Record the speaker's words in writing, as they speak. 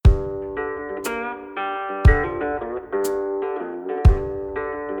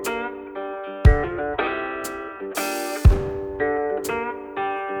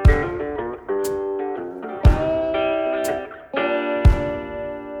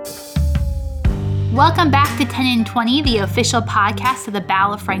Welcome back to 10 and 20, the official podcast of the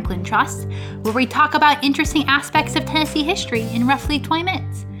Battle of Franklin Trust, where we talk about interesting aspects of Tennessee history in roughly 20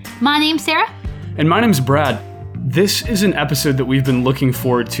 minutes. My name's Sarah. And my name's Brad. This is an episode that we've been looking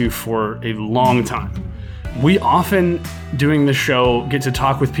forward to for a long time. We often, doing the show, get to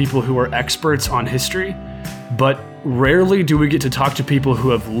talk with people who are experts on history, but rarely do we get to talk to people who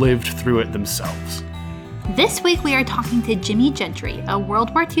have lived through it themselves. This week we are talking to Jimmy Gentry, a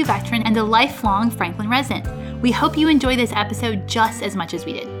World War II veteran and a lifelong Franklin resident. We hope you enjoy this episode just as much as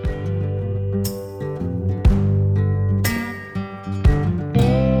we did.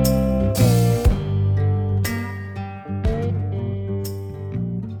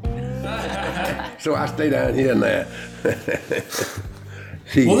 So I stay down here now.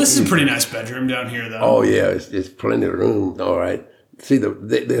 Well, this is a pretty nice bedroom down here, though. Oh, yeah, it's plenty of room, all right. See,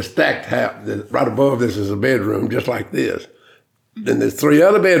 they're stacked half. Right above this is a bedroom just like this. Then there's 3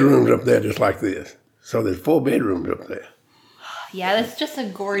 other bedrooms up there just like this. So there's 4 bedrooms up there. Yeah, that's just a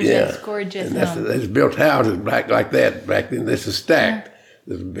gorgeous and home. That's built houses back like that. Back then, this is stacked.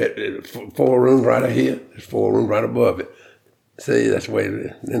 There's 4 rooms right here. There's 4 rooms right above it. See, that's the way it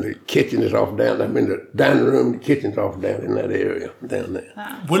is. Then the kitchen is off down. I mean, the dining room, the kitchen's off down in that area, down there.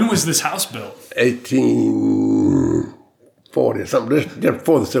 Wow. When was this house built? 1840 or something, just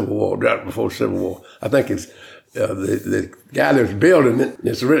before the Civil War, right before the Civil War. I think it's the guy that's building it.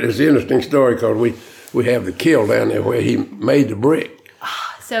 It's an interesting story because we have the kiln down there where he made the brick.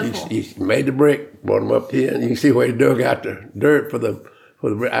 So cool. He made the brick, brought them up here, and you can see where he dug out the dirt for the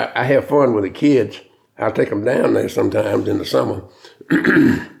brick. I have fun with the kids. I'll take them down there sometimes in the summer,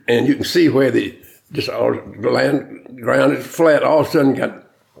 and you can see where the ground is flat. All of a sudden, got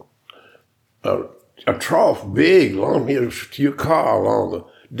a trough big, long here to your car, long,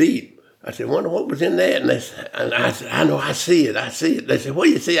 deep. I said, wonder what was in that? And I said, I know, I see it. They said, what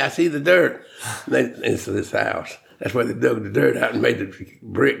do you see? I see the dirt. And it's this house. That's where they dug the dirt out and made the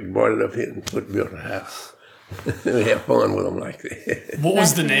brick and brought it up here and built a house. We have fun with them like that. What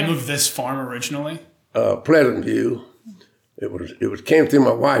was the name of this farm originally? Pleasant View. It came through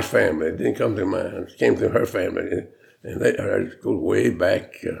my wife's family. It didn't come through mine. It came through her family, and they go way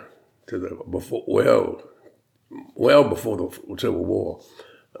back to well before the Civil War.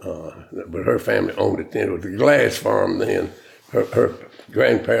 But her family owned it then. It was a glass farm then. Her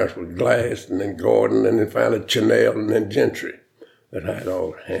grandparents were Glass, and then Gordon, and then finally Chenell, and then Gentry. That had it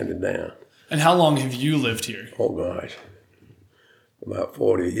all handed down. And how long have you lived here? Oh gosh. About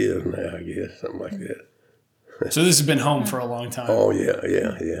 40 years now, I guess, something like that. So this has been home for a long time. Oh,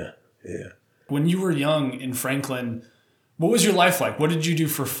 yeah. When you were young in Franklin, what was your life like? What did you do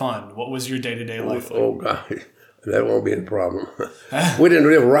for fun? What was your day-to-day life like? Oh, gosh, that won't be a problem. We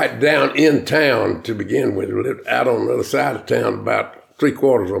didn't live right down in town to begin with. We lived out on the other side of town, about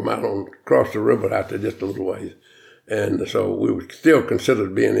 3/4 of them out across the river out there just a little ways. And so we were still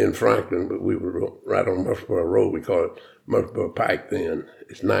considered being in Franklin, but we were right on Murfreesboro Road. We call it Murfreesboro Pike then.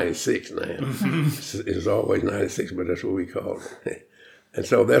 It's 96 now. It's always 96, but that's what we call it. And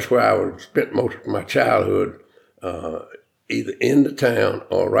so that's where I spent most of my childhood, either in the town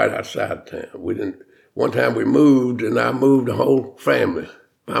or right outside town. One time we moved, and I moved the whole family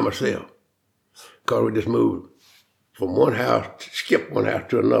by myself because we just moved from one house, skip one house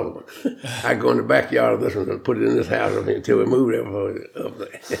to another one. I go in the backyard of this one and put it in this house up here until we moved up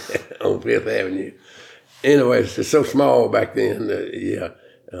there on Fifth Avenue. Anyway, it's so small back then,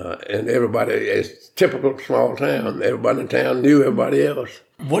 and everybody, it's typical small town. Everybody in town knew everybody else.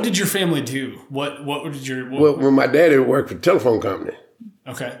 What did your family do? What did your... Well, my daddy worked for a telephone company.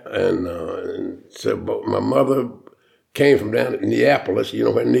 Okay. And so but my mother came from down at Neapolis. You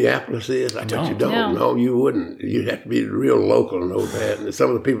know where Neapolis is? I bet you don't. No, you wouldn't. You'd have to be real local to know that. And some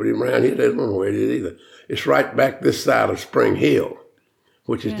of the people around here, they don't know where it is either. It's right back this side of Spring Hill,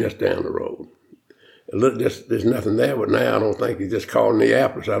 which is just down the road. There's nothing there, but now I don't think it's just called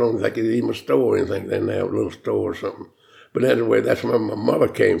Neapolis. I don't think it's even a store or anything there now, a little store or something. But anyway, that's where my mother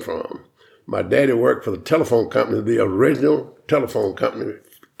came from. My daddy worked for the telephone company. The original telephone company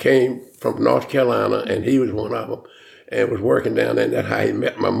came from North Carolina, and he was one of them, and was working down there. And that's how he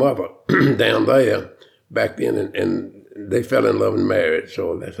met my mother down there back then, and they fell in love and married.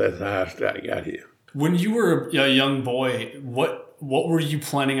 So that's how I got here. When you were a young boy, what were you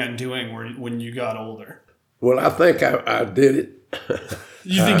planning on doing when you got older? Well, I think I did it.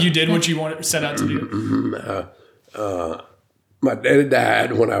 You think you did what you set out to do? My daddy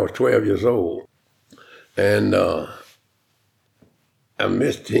died when I was 12 years old, and I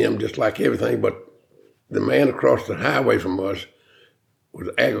missed him just like everything, but the man across the highway from us was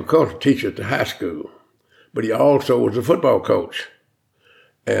an agricultural teacher at the high school, but he also was a football coach.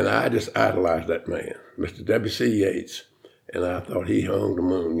 And I just idolized that man, Mr. W.C. Yates. And I thought he hung the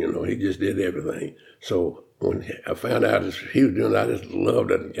moon, he just did everything. So when I found out he was doing it, I just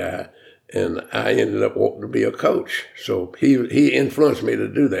loved that guy. And I ended up wanting to be a coach. So he influenced me to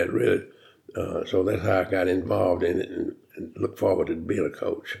do that, really. So that's how I got involved in it and look forward to being a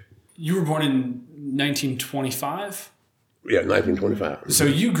coach. You were born in 1925? Yeah, 1925. So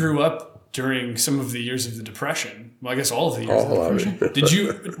you grew up during some of the years of the Depression. Well, I guess all of the years of the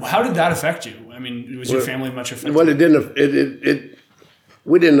Depression. How did that affect you? I mean, was your family much affected? Well, it didn't.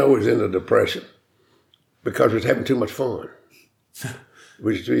 We didn't know it was in the Depression because we was having too much fun.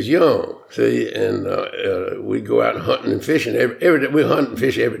 We was young, see, and we'd go out hunting and fishing every day. We hunt and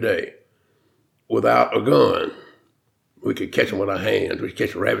fish every day without a gun. We could catch them with our hands. We could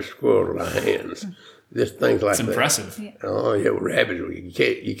catch rabbits, squirrels with our hands. Just things like that. It's impressive. Yeah. Oh yeah, with rabbits,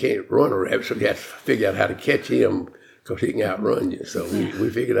 you can't run a rabbit, so you have to figure out how to catch him because he can outrun you. So we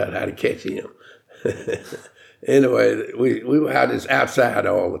figured out how to catch him. Anyway, we were outside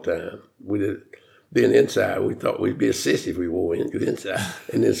all the time. Being inside, we thought we'd be a sissy if we wore inside.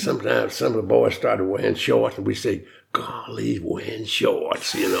 And then sometimes some of the boys started wearing shorts, and we say, "Golly, he's wearing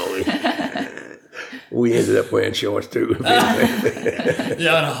shorts," We ended up wearing shorts too.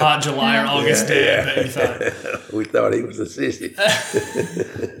 Yeah, on a hot July or August day, I bet you thought. We thought he was a sissy.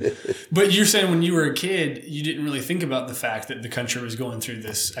 But you're saying when you were a kid, you didn't really think about the fact that the country was going through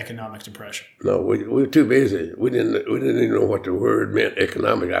this economic depression. No, we were too busy. We didn't even know what the word meant,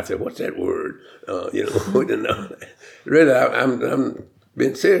 economic. I said, "What's that word?" We didn't know. Really, I'm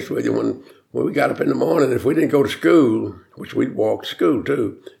being serious with you. When we got up in the morning, if we didn't go to school, which we'd walk to school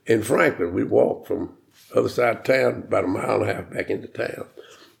too, in Franklin, we'd walk from the other side of town about a mile and a half back into town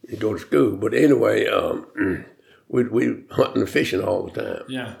and go to school. But anyway, we hunting and fishing all the time.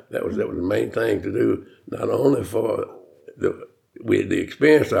 Yeah, that was the main thing to do. Not only for the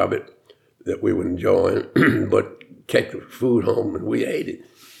experience of it that we were enjoying, but take the food home and we ate it.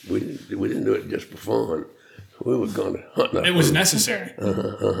 We didn't do it just for fun. We were going to hunt. It was necessary.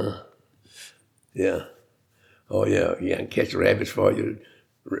 Yeah. Oh, yeah. You can catch rabbits for you.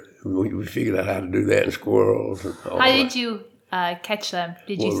 We figured out how to do that, and squirrels. And all How that. did you catch them?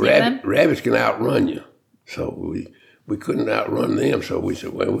 Did you snare them? Rabbits can outrun you. So we couldn't outrun them. So we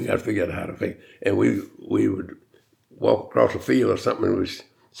said, well, we got to figure out how to figure. And we would walk across a field or something, and we'd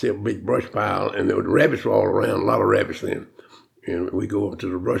see a big brush pile, and there were rabbits all around, a lot of rabbits then. And we go up to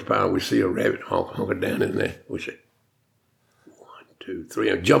the brush pile, and we see a rabbit hunkered down in there. We say, 1, 2, 3,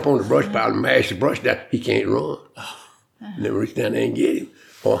 and jump on the brush pile and mash the brush down. He can't run. And then reach down there and get him.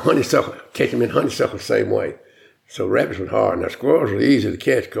 Or honeysuckle, catch him in honeysuckle the same way. So rabbits was hard. Now squirrels were easy to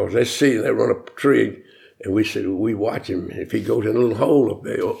catch because they run up a tree, and we watch him. If he goes in a little hole up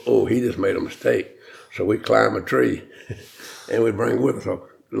there, he just made a mistake. So we climb a tree, and we bring with us a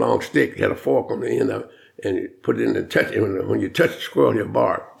long stick, had a fork on the end of it, and you put it in and touch it. When you touch the squirrel, he'll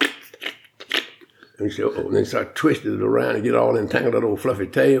bark. And you say, and then start twisting it around and get all entangled that old fluffy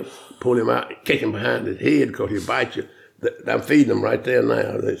tail, pull him out, catch him behind his head because he'll bite you. I'm feeding them right there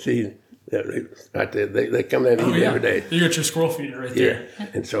now. They see right there. They come down and eat every day. You got your squirrel feeder right there.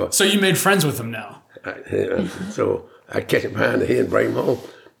 And so you made friends with them now. So I catch him behind the head and bring him home.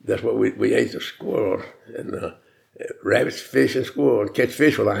 That's what we ate, the squirrels and rabbits, fish, and squirrels. Catch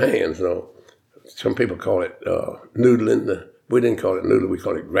fish with our hands. So some people call it noodling. We didn't call it noodling. We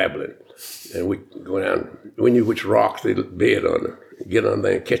call it grabbling. And we go down. We knew which rocks they'd bed under. Get on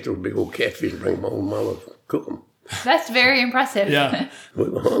there and catch those big old catfish and bring them home. Mama cook them. That's very impressive. Yeah. We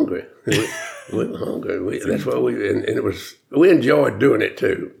were hungry. We were hungry. That's what and it was. We enjoyed doing it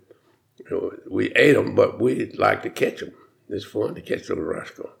too. We ate them, but we liked to catch them. It's fun to catch those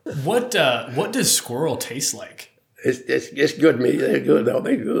rascals. What does squirrel taste like? It's good meat. They're good though.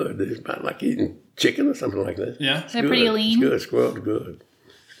 They're good. It's about like eating chicken or something like that. Yeah. They're pretty lean. It's good. Squirrel's good.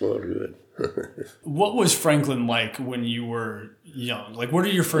 Squirrel's good. What was Franklin like when you were young? Like, what are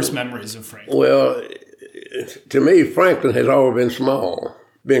your first memories of Franklin? Well, to me, Franklin has always been small,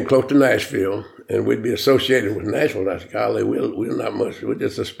 being close to Nashville, and we'd be associated with Nashville. I said, golly, we're not much. We're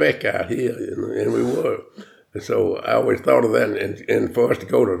just a speck out here, and we were. And so I always thought of that, and for us to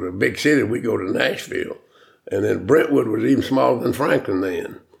go to the big city, we go to Nashville. And then Brentwood was even smaller than Franklin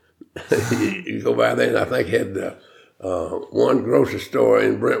then. You go by there, and I think had one grocery store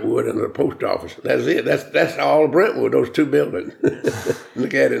in Brentwood and a post office. That's it. That's all of Brentwood, those two buildings.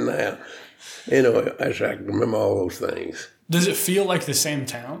 Look at it now. Anyway, I can remember all those things. Does it feel like the same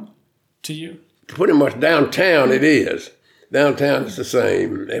town to you? Pretty much downtown it is. Downtown is the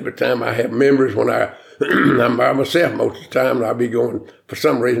same. Every time I have memories when I'm by myself most of the time, and I'll be going, for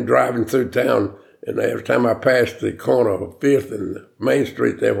some reason, driving through town And every time I passed the corner of 5th and Main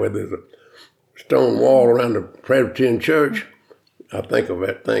Street there where there's a stone wall around the Presbyterian Church, I think of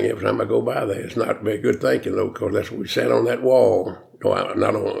that thing every time I go by there. It's not very good thinking, though, because that's what we sat on that wall. No,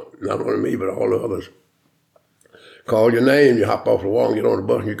 not only me, but all the others. Call your name, you hop off the wall and get on the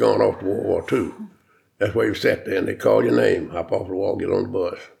bus, and you're going off to World War II. That's where you sat there, and they call your name, hop off the wall, get on the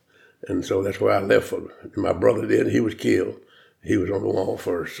bus. And so that's where I left for. My brother did. He was killed. He was on the wall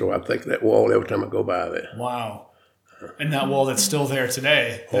first. So I think that wall every time I go by there. Wow. And that wall that's still there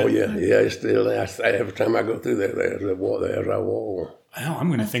today. Oh, yeah. Yeah, it's still there. Every time I go through there, there's that wall. There's our wall. I know. I'm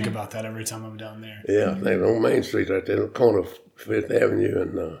going to think about that every time I'm down there. Yeah, they're on Main Street right there, in the corner of 5th Avenue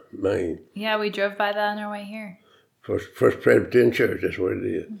and Main. Yeah, we drove by that on our way here. First Presbyterian Church, that's where it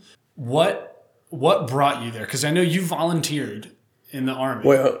is. What brought you there? Because I know you volunteered in the Army.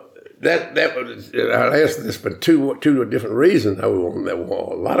 Well, that was, I asked this for two different reasons I was on that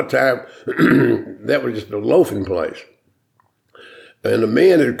wall. A lot of time, that was just a loafing place. And the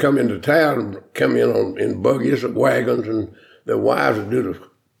men that come into town come in in buggies or wagons, and their wives would do the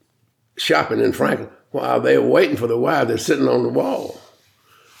shopping in Franklin. While they were waiting for the wives, they're sitting on the wall.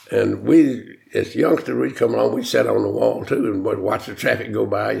 And we, as youngsters, we'd come along, we'd sit on the wall too and watch the traffic go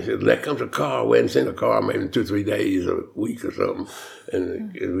by. You said, there comes a car. We hadn't seen a car maybe in 2 or 3 days or a week or something.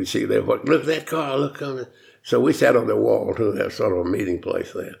 And we see there, look at that car, look coming. So we sat on the wall too, that sort of a meeting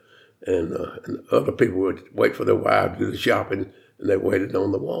place there. And other people would wait for their wives to do the shopping, and they waited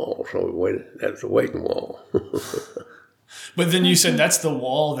on the wall. So we waited, that's the waiting wall. But then you said that's the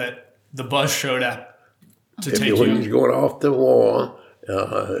wall that the bus showed up to take you. When you're going off the wall,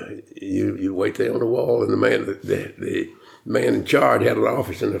 you wait there on the wall, and the man in charge had an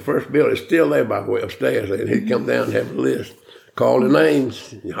office in the first building. It's still there, by the way, upstairs. And he'd come down and have a list, call the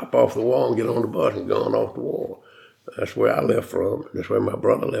names, you hop off the wall and get on the bus and go on off the wall. That's where I left from. That's where my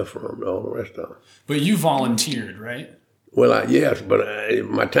brother left from, and all the rest of them. But you volunteered, right? Well, yes, but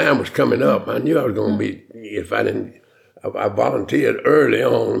my time was coming up. I knew I was going to be, if I didn't, I volunteered early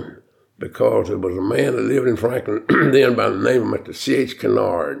on because there was a man that lived in Franklin then by the name of Mr. C.H.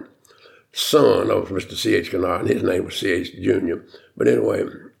 Kennard, son of Mr. C.H. Kennard, and his name was C.H. Jr. But anyway,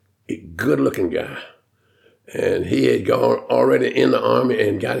 a good-looking guy. And he had gone already in the Army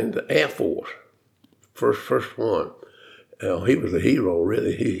and got into the Air Force, first one. He was a hero,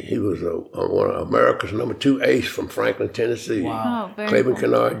 really. He was one of America's #2 ace from Franklin, Tennessee. Wow. Oh, Cleveland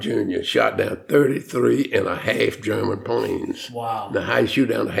Kennard Jr. shot down 33 and a half German planes. Wow. Now, how do you shoot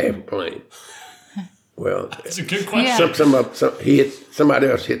down a half a plane? Well, that's a good question. Somebody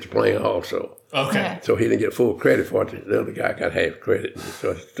else hit the plane also. Okay. So he didn't get full credit for it. The other guy got half credit. So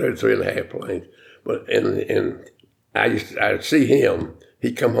it's 33 and a half planes. But and I'd see him.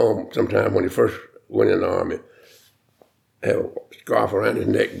 He'd come home sometime when he first went in the Army. Have a scarf around his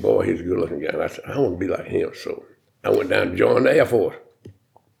neck. Boy, he's a good-looking guy. And I said, I want to be like him. So I went down to join the Air Force.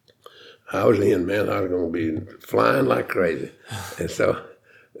 I was in, man. I was going to be flying like crazy. And so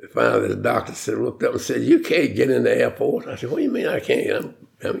finally the doctor looked up and said, you can't get in the Air Force. I said, what do you mean I can't?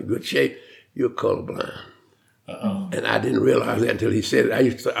 I'm in good shape. You're colorblind. Uh-oh. And I didn't realize that until he said it.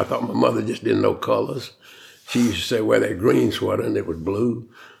 I thought my mother just didn't know colors. She used to say, wear that green sweater, and it was blue.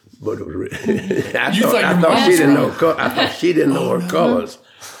 But it was I thought she didn't know colors. I thought she didn't know her colors.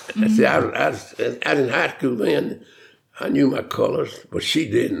 See, I was in high school then. I knew my colors, but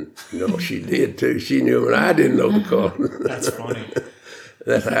she didn't. She did too. She knew them, and I didn't know the colors. That's funny.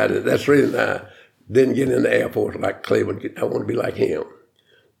 That's the reason I didn't get in the Air Force like Cleveland. I want to be like him.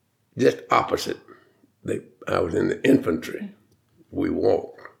 Just opposite. I was in the infantry. We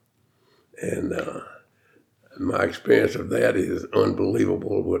walked. And my experience of that is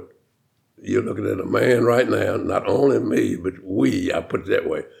unbelievable. But you're looking at a man right now, not only me, but I put it that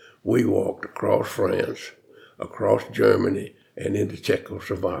way, we walked across France, across Germany, and into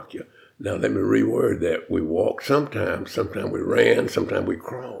Czechoslovakia. Now let me reword that. We walked sometimes we ran, sometimes we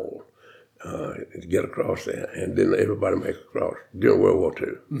crawled to get across there, and then everybody make across during World War II.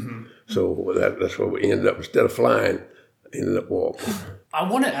 Mm-hmm. So that's where we ended up. Instead of flying, ended up walking. I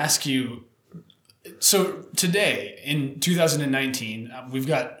want to ask you, so today, in 2019, we've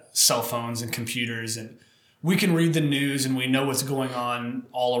got cell phones and computers, and we can read the news and we know what's going on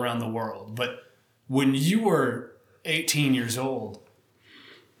all around the world. But when you were 18 years old,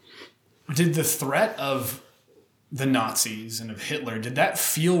 did the threat of the Nazis and of Hitler, did that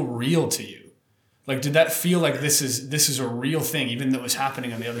feel real to you? Like, did that feel like this is a real thing, even though it was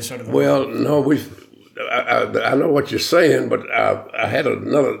happening on the other side of the world? Well, no, I know what you're saying, but I had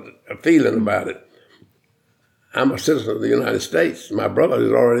another feeling about it. I'm a citizen of the United States. My brother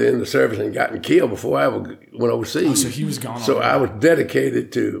was already in the service and gotten killed before I ever went overseas. Oh, so he was gone. So I was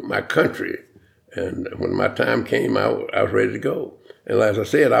dedicated to my country, And when my time came, I was ready to go. And as I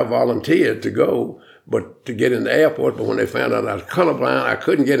said, I volunteered to go, but to get in the Air Force. But when they found out I was colorblind, I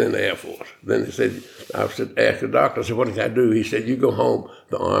couldn't get in the Air Force. Then they said, asked the doctor, I said, what did I do? He said, you go home,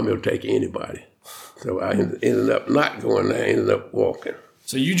 the Army will take anybody. So I ended up not going there, I ended up walking.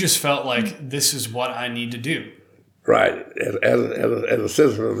 So you just felt like this is what I need to do. Right. As a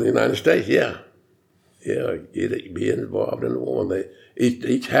citizen of the United States, yeah. Yeah, be involved in the war.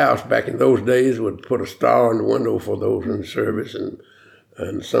 Each house back in those days would put a star in the window for those in the service, and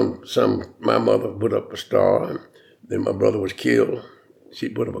my mother put up a star, and then my brother was killed. She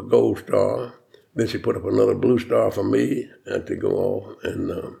put up a gold star. Then she put up another blue star for me and to go off,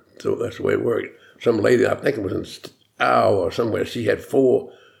 and so that's the way it worked. Some lady, I think it was in Iowa or somewhere, she had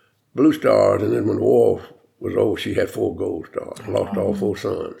 4 blue stars, and then when the war was over, she had 4 gold stars. Lost all 4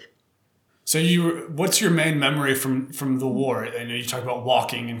 sons. So what's your main memory from the war? I know you talk about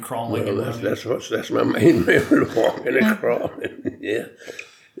walking and crawling. Well, that's my main memory, walking and crawling. Yeah,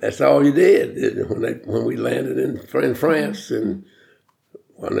 that's all you did when we landed in France, and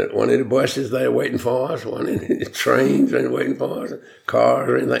one of the buses there waiting for us, one of the trains waiting for us, cars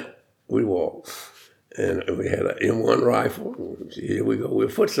or anything. We walked, and we had an M1 rifle. Here we go, we're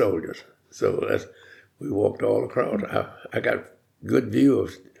foot soldiers. So we walked all across. I got good view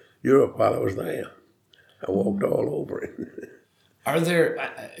of Europe while I was there. I walked all over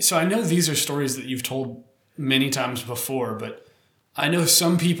it. So I know these are stories that you've told many times before, but I know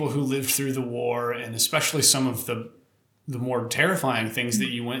some people who lived through the war, and especially some of the more terrifying things that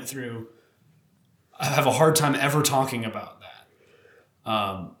you went through, have a hard time ever talking about that.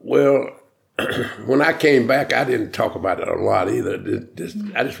 Well, when I came back, I didn't talk about it a lot either.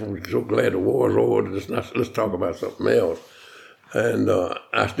 I just was so glad the war was over. Let's talk about something else. And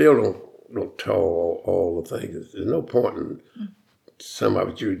I still don't tell all the things. There's no point in some of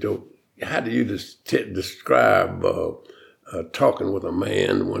it you don't. How do you describe talking with a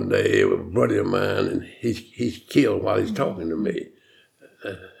man one day, with a buddy of mine, and he's killed while he's talking to me?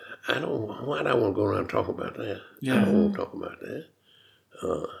 Why do I want to go around and talk about that? Yeah. I don't want to talk about that.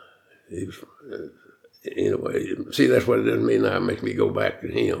 Anyway, see, that's what it doesn't mean now. It makes me go back to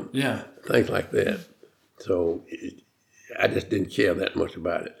him. Yeah. Things like that. So I just didn't care that much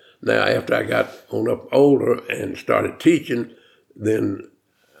about it. Now, after I got on up older and started teaching, then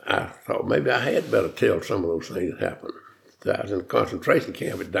I thought maybe I had better tell some of those things that happened. So I was in a concentration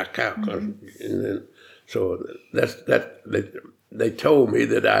camp at Dachau, and then so they told me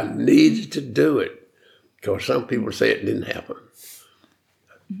that I needed to do it because some people say it didn't happen.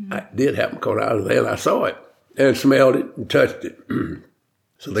 It did happen because I was there and I saw it and smelled it and touched it.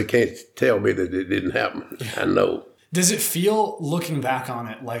 So they can't tell me that it didn't happen. I know. Does it feel, looking back on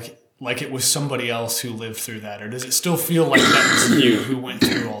it, like it was somebody else who lived through that, or does it still feel like that was you who went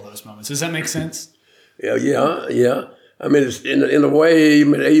through all those moments? Does that make sense? Yeah. I mean, it's in a way,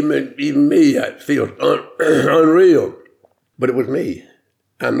 even me, it feels unreal, but it was me.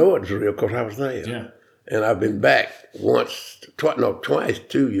 I know it was real because I was there. Yeah. And I've been back twice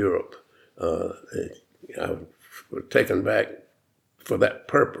to Europe. I was taken back for that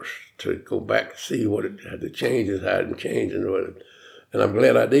purpose, to go back and see what the changes hadn't changed, and I'm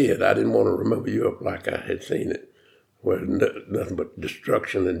glad I did. I didn't want to remember Europe like I had seen it, where nothing but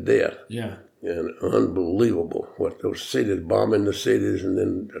destruction and death. Yeah. And unbelievable what those cities, bombing the cities and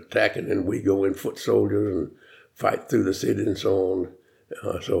then attacking, and we go in foot soldiers and fight through the city and so on.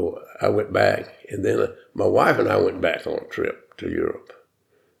 So I went back, and then my wife and I went back on a trip to Europe,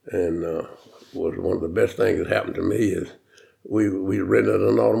 and was one of the best things that happened to me is we rented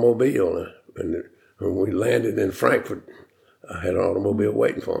an automobile, and when we landed in Frankfurt, I had an automobile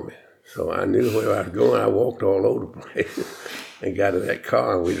waiting for me. So I knew where I was going. I walked all over the place and got in that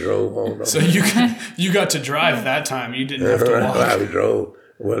car, and we drove on. So you got to drive that time. You didn't have to walk. We drove.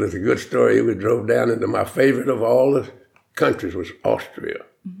 Well, it's a good story. We drove down into my favorite of all the countries was Austria.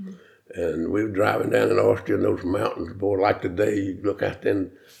 Mm-hmm. And we were driving down in Austria in those mountains, boy, like today, you look out there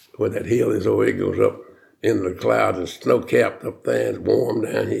where that hill is over, it goes up into the clouds and snow-capped up there, and it's warm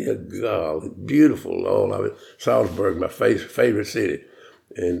down here. God, it's beautiful, all of it. Salzburg, my favorite city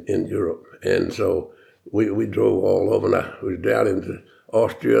in Europe. And so we drove all over, and I was down into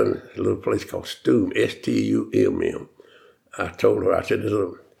Austria, and a little place called Stum, S-T-U-M-M. I told her, I said, there's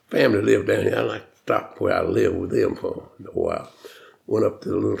a family live down here. I'd like to stop where I live with them for a while. Went up to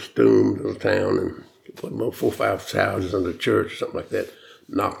the little Stum, little town, and put about 4 or 5 houses in the church or something like that.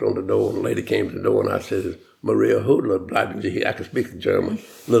 Knocked on the door, and the lady came to the door, and I said, Maria Hudler, bleiben Sie hier? I could speak German,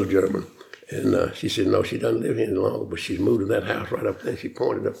 little German. And she said, no, she doesn't live here any longer, but she's moved to that house right up there. She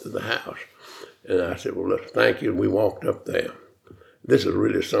pointed up to the house. And I said, well, thank you. And we walked up there. This is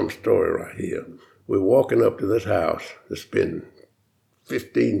really some story right here. We're walking up to this house. It's been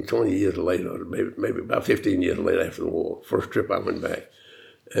 15, 20 years later, maybe about 15 years later after the war, first trip I went back.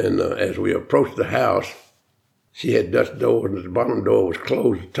 And as we approached the house, she had Dutch doors, and the bottom door was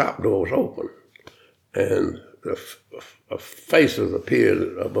closed, the top door was open. And a faces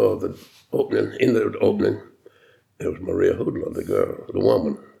appeared above the opening, in the opening. It was Maria Hoodler, the girl, the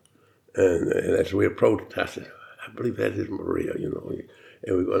woman. And as we approached, I said, I believe that is Maria, you know.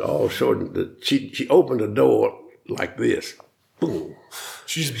 And we got all short. She opened the door like this. Boom.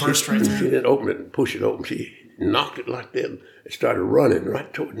 She just burst right through. She didn't open it and push it open. She knocked it like that and started running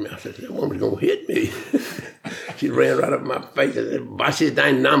right toward me. I said, that woman's going to hit me. She ran right up my face and said, Basis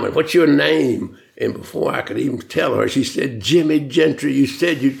Dynamite, what's your name? And before I could even tell her, she said, Jimmy Gentry, you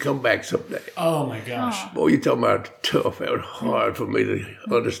said you'd come back someday. Oh, my gosh. Boy, you talking about tough. That was hard for me to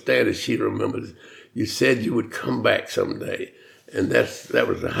understand that she remembers. You said you would come back someday. And that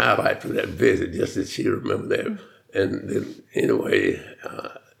was the highlight for that visit, just that she remembered that. And then, anyway,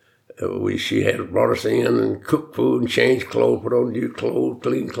 she had brought us in and cooked food and changed clothes, put on new clothes,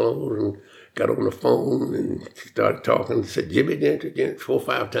 clean clothes, and got on the phone and she started talking and said, Jimmy Gentry, 4 or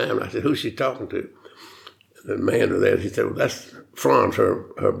 5 times. I said, who's she talking to? And the man was there, he said, well, that's Franz,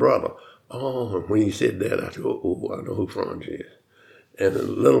 her brother. Oh, and when he said that, I said, oh, I know who Franz is. And in a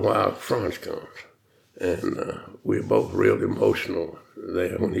little while, Franz comes. And we're both real emotional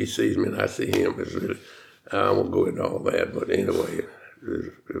there. When he sees me and I see him, it's really, I won't go into all that, but anyway,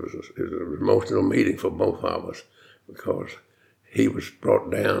 it was an emotional meeting for both of us because he was brought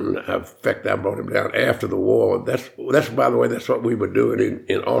down. In fact, I brought him down after the war. That's by the way, that's what we were doing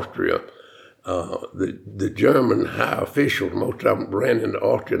in Austria. The German high officials, most of them ran into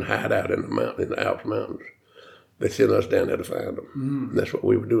Austrian hideout in the Alps Mountains. They sent us down there to find them. That's what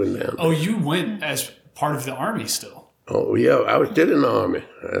we were doing down there. Oh, you went as part of the Army still? Oh, yeah, I was still in the Army.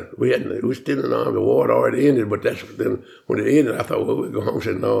 We were still in the Army. The war had already ended, but then when it ended, I thought, well, we'll go home. I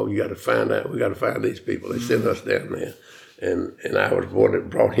said, no, you got to find out. We got to find these people. They sent us down there. And I was the one that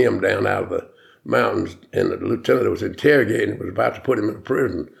brought him down out of the mountains, and the lieutenant that was interrogating him was about to put him in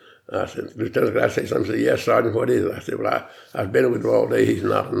prison. I said, Lieutenant, could I say something? He said, yes, Sergeant, what is it? I said, well, I've been with him all day. He's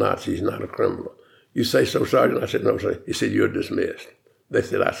not a Nazi. He's not a criminal. You say so, Sergeant? I said, no, sir. He said, you're dismissed. They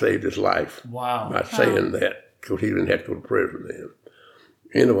said, I saved his life by saying that, because he didn't have to go to prison then.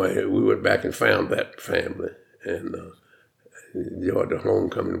 Anyway, we went back and found that family and enjoyed the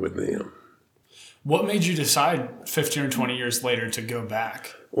homecoming with them. What made you decide 15 or 20 years later to go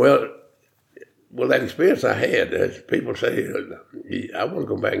back? Well, that experience I had, as people say, I want to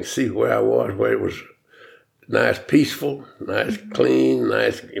go back and see where I was, where it was nice, peaceful, nice, clean,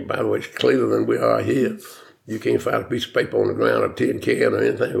 nice. By the way, it's cleaner than we are here. You can't find a piece of paper on the ground, a tin can or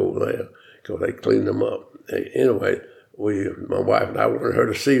anything over there, because they cleaned them up. Anyway, my wife and I wanted her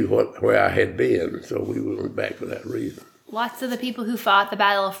to see where I had been, so we went back for that reason. Lots of the people who fought the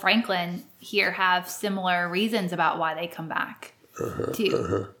Battle of Franklin here have similar reasons about why they come back.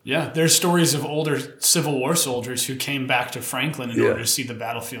 Yeah, there's stories of older Civil War soldiers who came back to Franklin in order to see the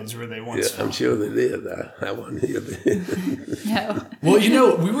battlefields where they once fought. I'm sure they did. I wasn't here then. No. Well,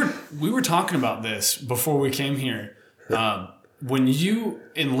 we were talking about this before we came here. When you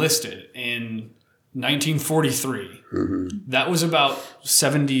enlisted in 1943, that was about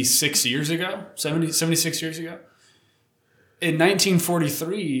 76 years ago. In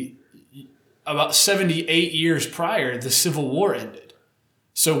 1943, about 78 years prior, the Civil War ended.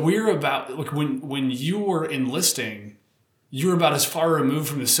 So we're about, like, when you were enlisting, you were about as far removed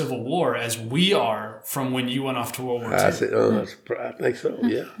from the Civil War as we are from when you went off to World War II. I think so,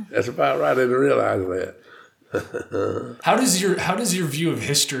 yeah. That's about right. I didn't realize that. How does your view of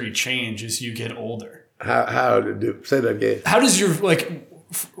history change as you get older? Say that again. How does your,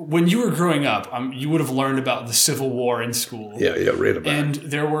 when you were growing up, you would have learned about the Civil War in school. Yeah, read about it. And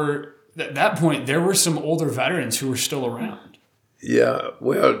there were, at that point, there were some older veterans who were still around. Yeah,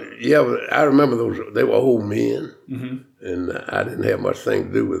 I remember those. They were old men, and I didn't have much thing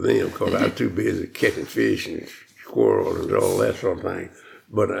to do with them because I was too busy catching fish and squirrels and all that sort of thing.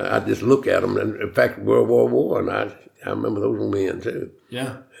 But I just look at them, and in fact, World War I, I remember those men too.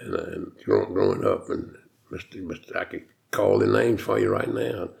 Yeah. And growing up, and Mr. I could call their names for you right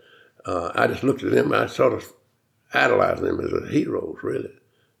now. I just looked at them. I sort of idolized them as heroes, really.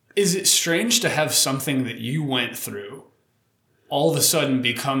 Is it strange to have something that you went through all of a sudden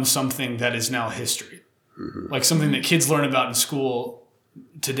become something that is now history? Like something that kids learn about in school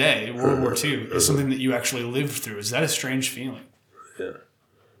today, World War II, is something that you actually lived through. Is that a strange feeling? Yeah.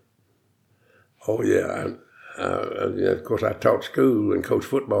 Oh, yeah. Of course, I taught school and coached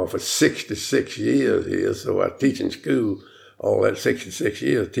football for 66 years here, so I teach in school all that 66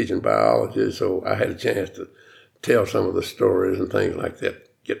 years teaching biology, so I had a chance to tell some of the stories and things like that,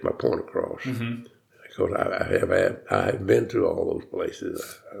 get my point across. Mm-hmm. Because I have been to all those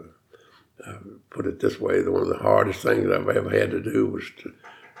places. I put it this way, one of the hardest things I've ever had to do was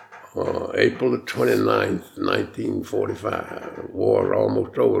April the 29th, 1945. The war was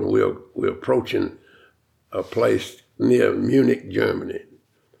almost over, and we're approaching a place near Munich, Germany.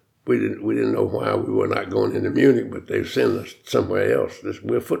 We didn't know why we were not going into Munich, but they sent us somewhere else.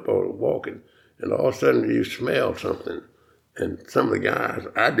 We're football walking, and all of a sudden you smell something. And some of the guys,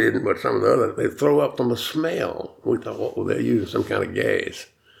 I didn't, but some of the others, they throw up from a smell. We thought, well, they're using some kind of gas,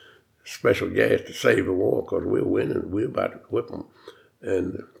 special gas to save the war, because we're winning. We're about to whip them.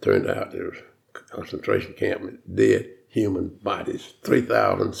 And it turned out there was a concentration camp with dead human bodies,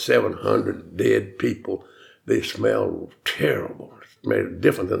 3,700 dead people. They smelled terrible. It made it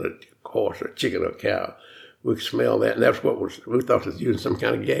different than a horse or a chicken or a cow. We could smell that, and that's we thought it was using some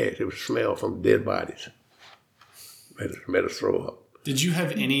kind of gas. It was smell from dead bodies. Made us throw up. Did you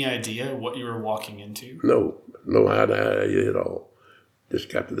have any idea what you were walking into? No idea at all. Just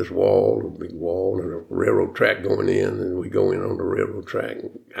got to this wall, a big wall, and a railroad track going in, and we go in on the railroad track.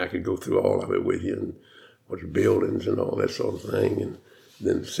 And I could go through all of it with you, and what's buildings and all that sort of thing. And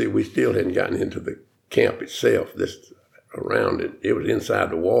then we still hadn't gotten into the camp itself. Just around it, it was inside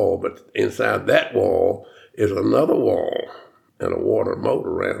the wall, but inside that wall is another wall and a water moat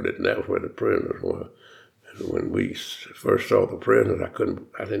around it, and that was where the prisoners were. When we first saw the prisoners,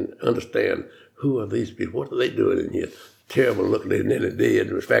 I didn't understand, who are these people? What are they doing in here? Terrible looking, they nearly dead.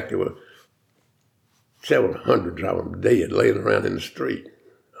 In fact, there were several hundreds of them dead, laying around in the street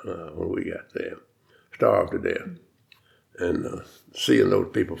when we got there, starved to death. And seeing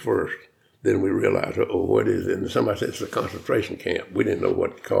those people first, then we realized, what is it? And somebody said it's a concentration camp. We didn't know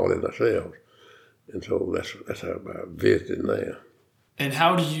what to call it ourselves. And so that's how I visited there. And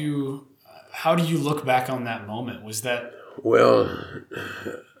how do you look back on that moment? Was that... Well,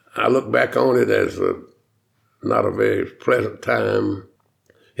 I look back on it as not a very pleasant time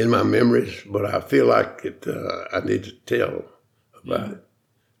in my memories, but I feel like I need to tell about it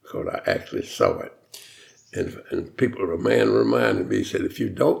because I actually saw it. And a man reminded me, he said, if you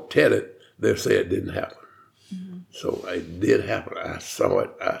don't tell it, they'll say it didn't happen. Mm-hmm. So it did happen. I saw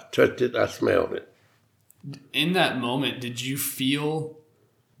it, I touched it, I smelled it. In that moment, did you feel,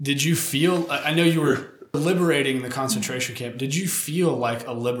 I know you were liberating the concentration camp, did you feel like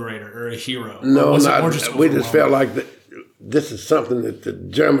a liberator or a hero? No, we just felt like this is something that the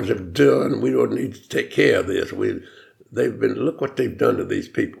Germans have done. We don't need to take care of this. Look what they've done to these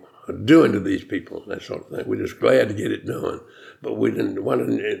people, doing to these people, that sort of thing. We're just glad to get it done. But we didn't want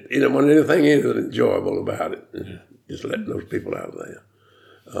anything enjoyable about it. Yeah. Just letting those people out of there.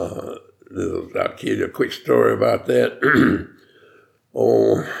 I'll give you a quick story about that.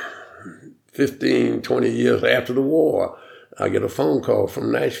 15, 20 years after the war, I get a phone call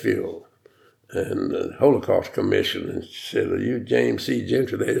from Nashville and the Holocaust Commission, and she said, "Are you James C.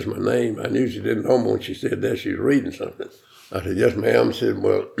 Gentry?" That is my name. I knew she didn't know me when she said that. She was reading something. I said, "Yes, ma'am." She said,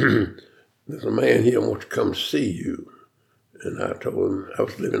 "Well, there's a man here who wants to come see you." And I told him I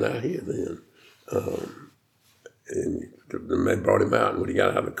was living out here then. And the man brought him out, and when he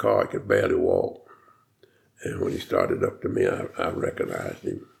got out of the car, he could barely walk. And when he started up to me, I recognized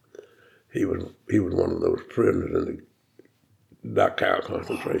him. He was one of those prisoners in the Dachau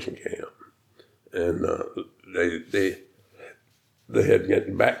concentration camp. And they had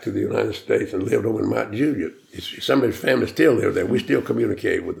gotten back to the United States and lived over in Mount Juliet. Some of his family still live there. We still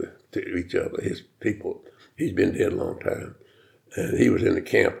communicate to each other, his people. He's been dead a long time. And he was in the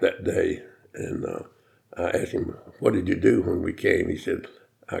camp that day. And I asked him, "What did you do when we came?" He said,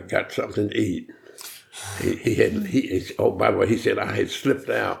 "I got something to eat." By the way, he said, "I had slipped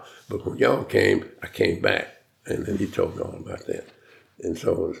out, but when y'all came, I came back." And then he told me all about that. And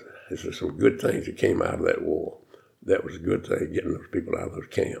so there's some good things that came out of that war. That was a good thing, getting those people out of those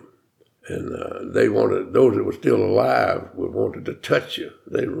camps. And those that were still alive wanted to touch you.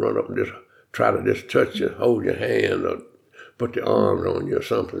 They'd run up and just try to just touch you, hold your hand, or put their arms on you or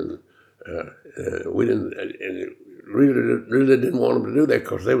something. We really didn't want them to do that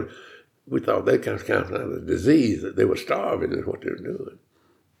because we thought that kind of a disease, that they were starving is what they were doing.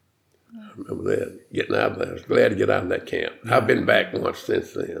 I remember that, getting out of there. I was glad to get out of that camp. Yeah. I've been back once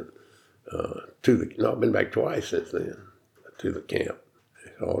since then. I've been back twice since then to the camp.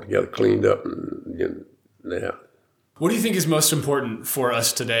 It's all together cleaned up and now. What do you think is most important for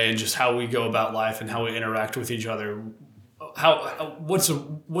us today and just how we go about life and how we interact with each other? What's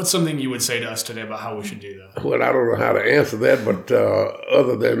something you would say to us today about how we should do that? Well, I don't know how to answer that, but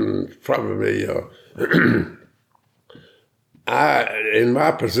other than probably In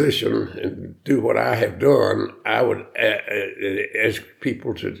my position, and do what I have done, I would ask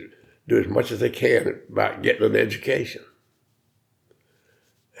people to do as much as they can about getting an education.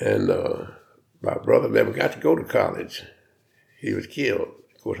 And my brother never got to go to college. He was killed.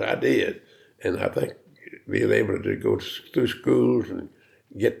 Of course, I did. And I think being able to go through schools and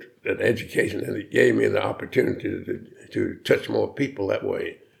get an education, and it gave me the opportunity to touch more people that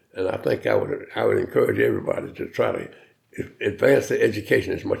way. And I think I would encourage everybody to try to advance their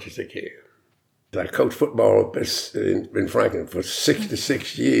education as much as they can. I coached football in Franklin for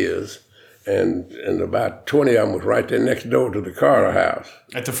 66 years, and about 20 of them was right there next door to the Carter House.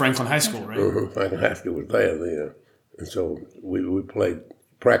 At the Franklin High School, right? Mm-hmm. Franklin High School was there then. And so we played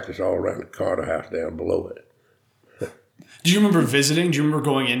practice all around the Carter House down below it. Do you remember visiting? Do you remember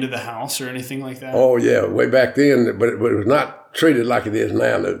going into the house or anything like that? Oh, yeah, way back then, but it was not treated like it is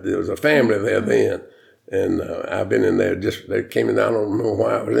now. There was a family there then, and I've been in there they came in, I don't know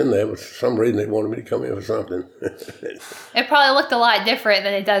why I was in there, but for some reason they wanted me to come in for something. It probably looked a lot different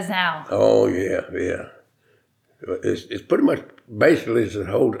than it does now. Oh, yeah. It's pretty much, basically, it's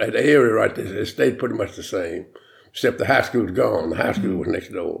that area right there, it stayed pretty much the same. Except the high school's gone. The high school was next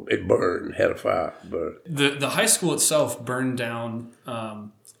door. It burned, had a fire. The high school itself burned down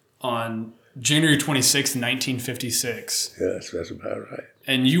on January 26th, 1956. Yes, that's about right.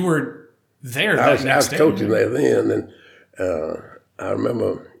 And you were there I next day. I was coaching there then, and I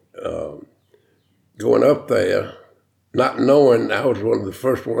remember going up there, not knowing I was one of the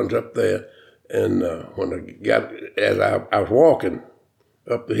first ones up there. And when I was walking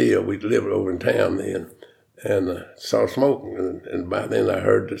up the hill, we lived over in town then, and saw smoke, and by then I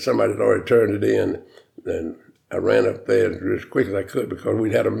heard that somebody had already turned it in, and I ran up there as quick as I could because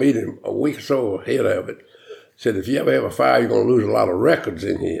we'd had a meeting a week or so ahead of it. Said, if you ever have a fire, you're going to lose a lot of records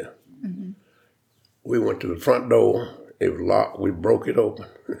in here. Mm-hmm. We went to the front door. It was locked. We broke it open.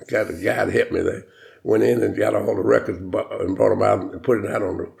 Got a guy to help me there. Went in and got all the records and brought them out and put it out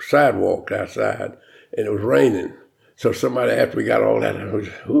on the sidewalk outside, and it was raining. So somebody, after we got all that,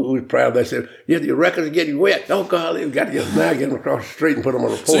 who was proud, they said, yeah, your records are getting wet. Oh, God, we've got to get them across the street and put them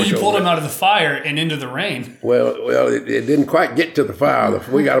on the porch. So you pulled them out of the fire and into the rain. Well, it didn't quite get to the fire.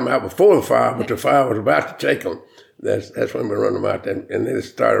 We got them out before the fire, but the fire was about to take them. That's when we run them out there. And then it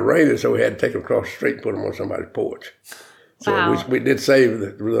started raining, so we had to take them across the street and put them on somebody's porch. So wow. we did save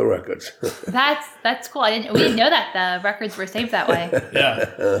the records. That's cool. We didn't know that the records were saved that way. Yeah.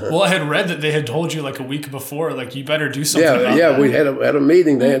 Well, I had read that they had told you like a week before, like you better do something about that. Yeah, we had a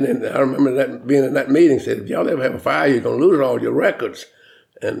meeting there, and I remember being in that meeting, said, if y'all ever have a fire, you're going to lose all your records.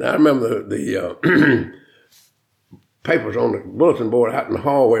 And I remember the papers on the bulletin board out in the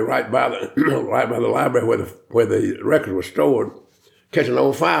hallway right by the library where the records were stored, catching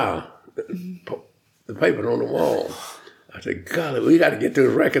on fire. The papers on the wall. I said, God, we got to get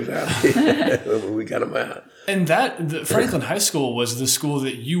those records out here. We got them out. And Franklin High School was the school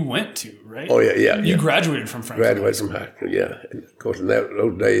that you went to, right? Oh, yeah. You graduated from Franklin. Graduated from high school, yeah. And of course, in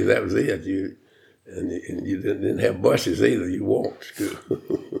those days, that was it. You didn't have buses either. You walked to school.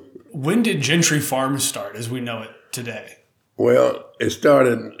 When did Gentry Farm start as we know it today? Well, it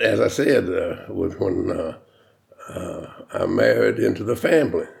started, as I said, with when I married into the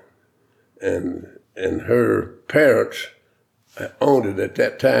family. And her parents owned it at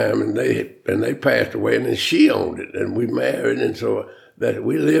that time, and they passed away, and then she owned it, and we married, and so that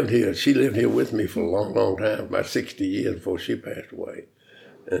we lived here. She lived here with me for a long, long time, about 60 years before she passed away,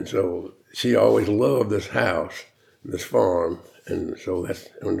 and so she always loved this house, this farm, and so that's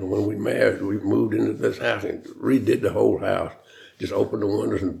when we married. We moved into this house and redid the whole house, just opened the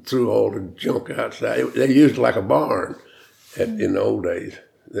windows and threw all the junk outside. They used it like a barn in the old days.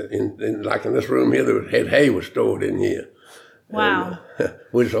 Like in this room here, hay was stored in here. Wow. And,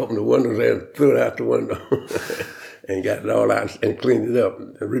 we just opened the windows there and threw it out the window and got it all out and cleaned it up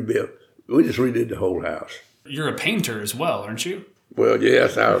and rebuilt. We just redid the whole house. You're a painter as well, aren't you? Well,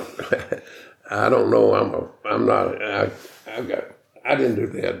 yes. I don't know. I'm not. I didn't do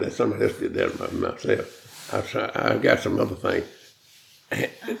that. Somebody else did that myself. I got some other things.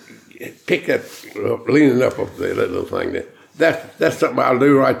 Pick that, leaning up there, that little thing there. That's something I'll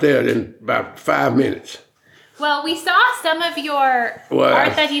do right there in about 5 minutes. Well, we saw some of your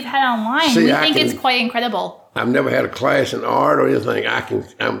art that you've had online. We think it's quite incredible. I've never had a class in art or anything.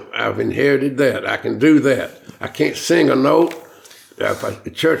 I've inherited that. I can do that. I can't sing a note.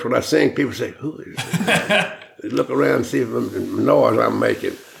 At church, when I sing, people say, "Who is that?" They look around and see the noise I'm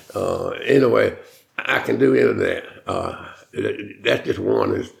making. Anyway, I can do any of that. That's just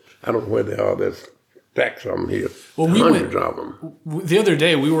one. I don't know where they are. There's stacks of them here. Well, hundreds of them. The other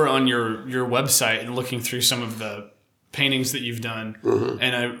day, we were on your website and looking through some of the paintings that you've done,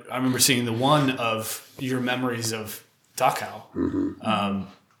 and I remember seeing the one of your memories of Dachau.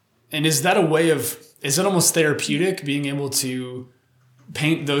 And is that a way of? Is it almost therapeutic being able to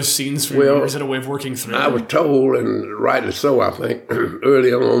paint those scenes for you? Or is it a way of working through? I was told, and rightly so, I think,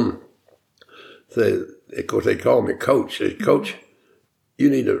 early on. Of course, they called me coach. They said, Coach, you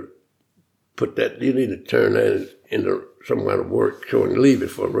need to turn that into some kind of work show and leave it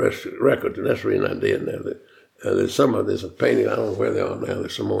for records. And that's the reason I did that. There's a painting, I don't know where they are now.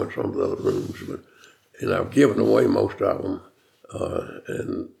 There's some more in some of the other rooms, and I've given away most of them,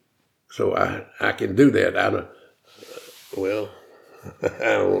 and so I can do that. I don't want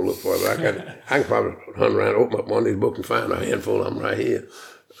to look for it. I can probably hunt around, open up one of these books, and find a handful of them right here,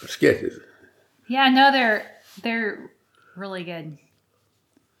 sketches. Yeah, no, they're really good.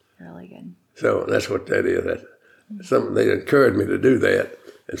 Really good. So that's what that is. That's something they encouraged me to do that,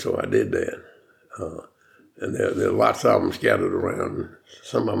 and so I did that. And there are lots of them scattered around.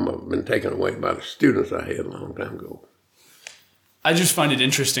 Some of them have been taken away by the students I had a long time ago. I just find it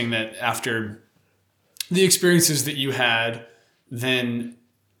interesting that after the experiences that you had, then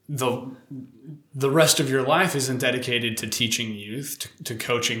the rest of your life isn't dedicated to teaching youth, to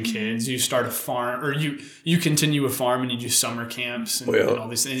coaching kids. You start a farm, or you continue a farm, and you do summer camps and all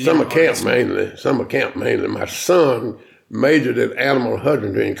these things. Summer camp mainly. My son majored in animal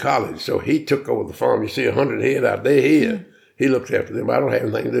husbandry in college, so he took over the farm. You see 100 head out there here. He looks after them. I don't have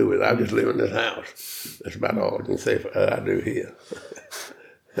anything to do with it. I just live in this house. That's about all I can say I do here.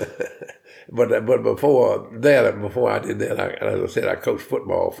 But before I did that, as I said, I coached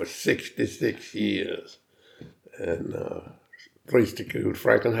football for 66 years. And Priestley School,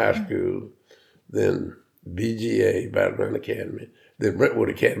 Franklin High School, then BGA, Battleground Academy, then Brentwood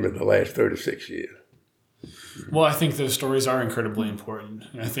Academy the last 36 years. Well, I think those stories are incredibly important.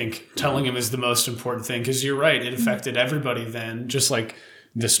 And I think telling them is the most important thing, because you're right, it affected everybody then, just like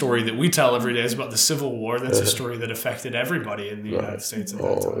the story that we tell every day is about the Civil War. That's a story that affected everybody in the United States at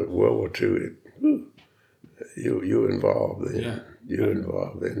that time. World War II, you were involved then. Yeah. You were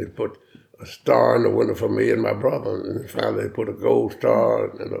involved then. They put a star in the window for me and my brother, and finally they put a gold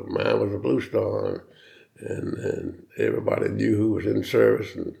star, and mine was a blue star, and everybody knew who was in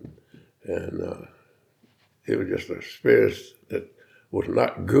service, and it was just a spirit that was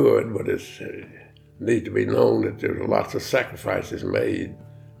not good, but it needs to be known that there were lots of sacrifices made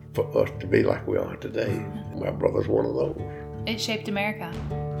for us to be like we are today. My brother's one of those. It shaped America.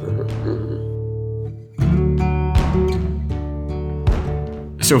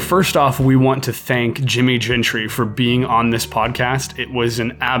 So first off, we want to thank Jimmy Gentry for being on this podcast. It was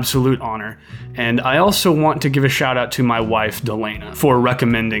an absolute honor. And I also want to give a shout out to my wife, Delana, for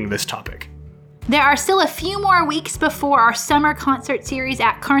recommending this topic. There are still a few more weeks before our summer concert series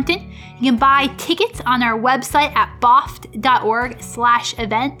at Carnton. You can buy tickets on our website at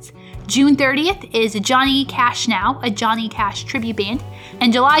boft.org/events. June 30th is Johnny Cash Now, a Johnny Cash tribute band.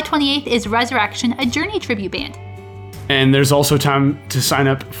 And July 28th is Resurrection, a Journey tribute band. And there's also time to sign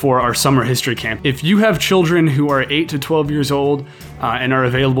up for our summer history camp. If you have children who are 8 to 12 years old and are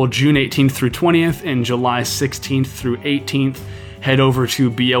available June 18th through 20th and July 16th through 18th, head over to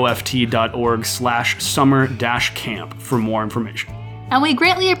boft.org/summer-camp for more information. And we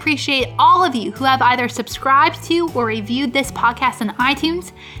greatly appreciate all of you who have either subscribed to or reviewed this podcast on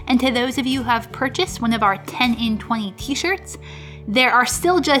iTunes, and to those of you who have purchased one of our 10 in 20 t-shirts. There are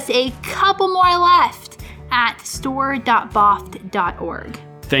still just a couple more left at store.boft.org.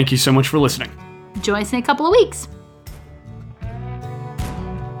 Thank you so much for listening. Join us in a couple of weeks.